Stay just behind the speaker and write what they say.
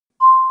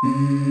Let's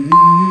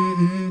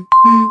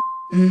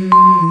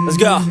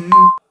go.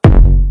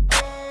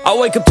 I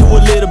wake up to a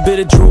little bit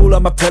of drool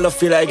on my pillow,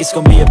 feel like it's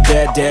gonna be a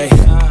bad day.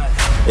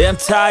 Yeah, I'm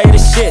tired of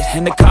shit,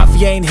 and the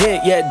coffee ain't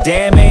hit yet,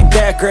 damn, ain't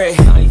that great.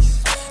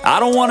 I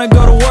don't wanna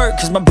go to work,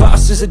 cause my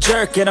boss is a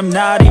jerk, and I'm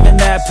not even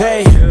that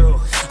paid.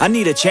 I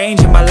need a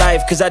change in my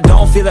life, cause I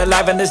don't feel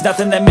alive, and there's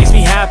nothing that makes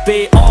me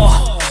happy.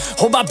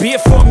 Hold my beer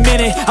for a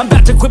minute, I'm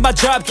about to quit my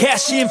job,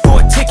 cash in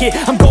for a ticket.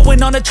 I'm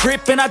going on a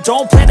trip and I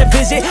don't plan to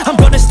visit. I'm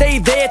gonna stay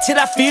there till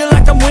I feel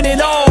like I'm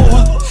winning,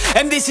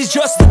 and this is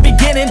just the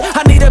beginning.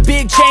 I need a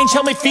big change,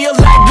 help me feel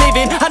like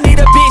living. I need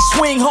a big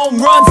swing,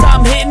 home runs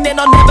I'm hitting, and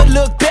I'll never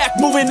look back,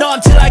 moving on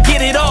till I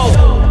get it all.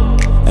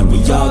 And we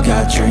all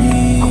got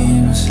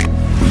dreams,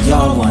 we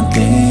all want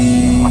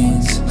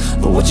things,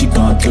 but what you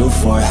gonna do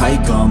for it? How you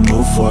gonna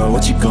move for it?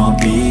 What you gonna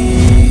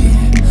be?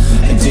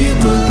 And do you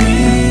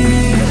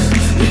believe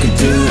you can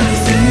do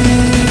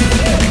anything?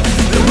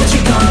 But what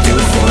you gonna do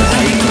for it?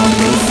 How you gonna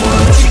move for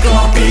it? What you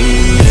gonna be?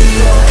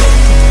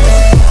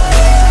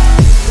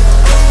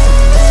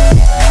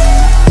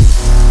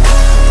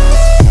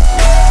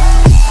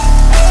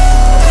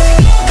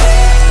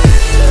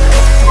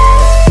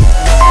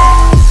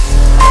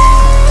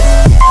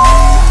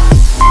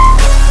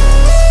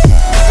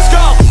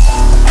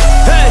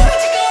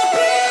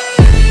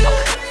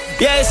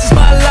 Yeah, this is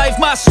my life,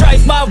 my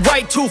strife, my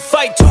right to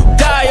fight, to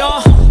die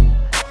on.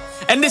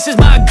 And this is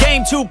my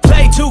game to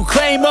play, to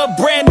claim a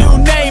brand new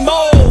name,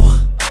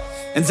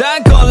 And I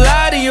ain't gonna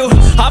lie to you,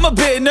 I'm a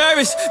bit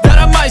nervous that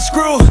I might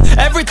screw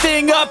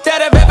everything up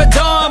that I've ever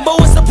done. But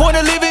what's the point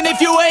of living if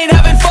you ain't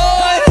having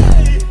fun?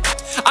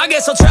 I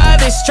guess I'll try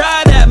this,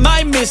 try that,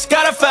 might miss,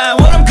 gotta find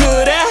what I'm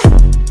good at.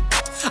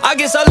 I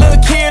guess I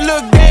look here,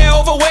 look there,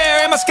 over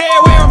where am I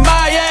scared, where am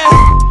I at?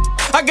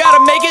 I gotta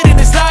make it in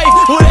this life,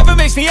 whatever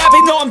makes me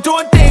happy, know I'm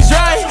doing things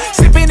right.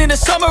 Sipping in the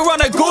summer on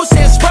a goose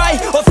and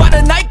Sprite, or find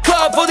a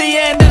nightclub for the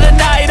end of the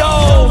night,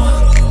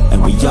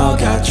 And we all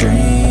got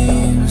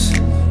dreams,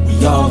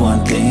 we all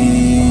want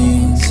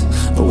things,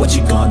 but what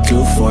you gonna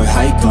do for it?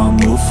 How you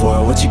gonna move for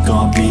it? What you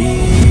gonna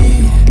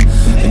be?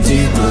 And do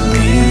you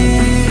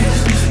believe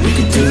you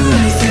can do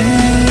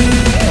anything?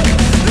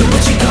 But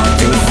what you gonna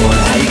do for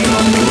it? How you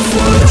gonna move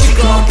for it? What you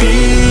gonna be?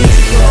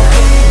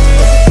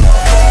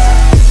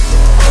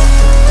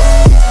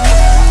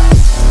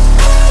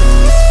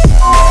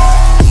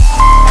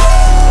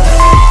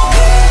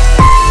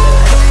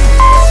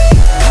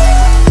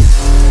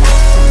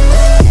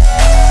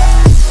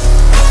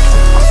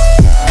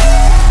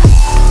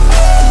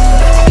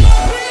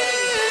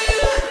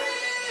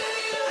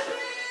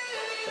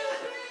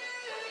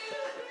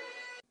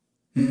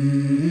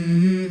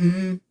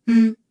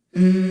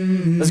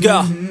 Let's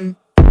go.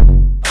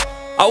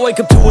 I wake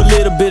up to a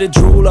little bit of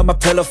drool on my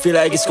pillow, feel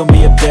like it's gonna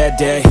be a bad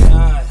day.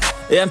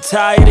 Yeah, I'm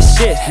tired of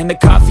shit, and the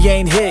coffee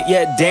ain't hit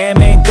yet,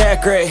 damn, ain't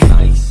that great.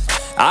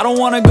 I don't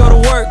wanna go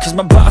to work, cause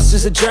my boss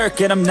is a jerk,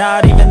 and I'm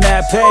not even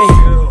that paid.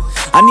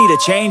 I need a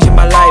change in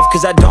my life,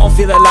 cause I don't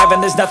feel alive,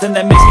 and there's nothing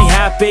that makes me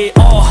happy.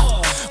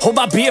 Hold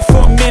my beer for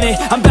a minute,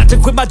 I'm about to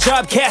quit my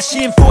job, cash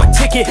in for a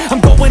ticket. I'm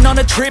going on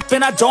a trip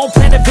and I don't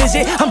plan to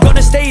visit. I'm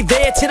gonna stay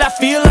there till I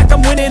feel like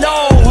I'm winning,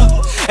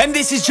 and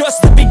this is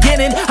just the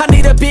beginning. I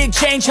need a big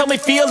change, help me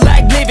feel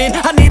like living.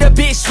 I need a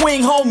big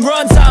swing, home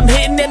runs I'm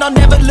hitting, and I'll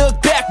never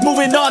look back,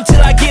 moving on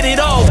till I get it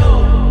all.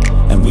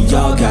 And we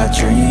all got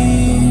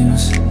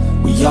dreams,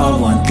 we all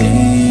want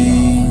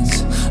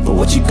things, but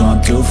what you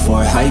gonna do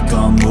for it? How you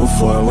gonna move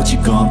for it? What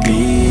you gonna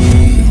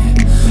be?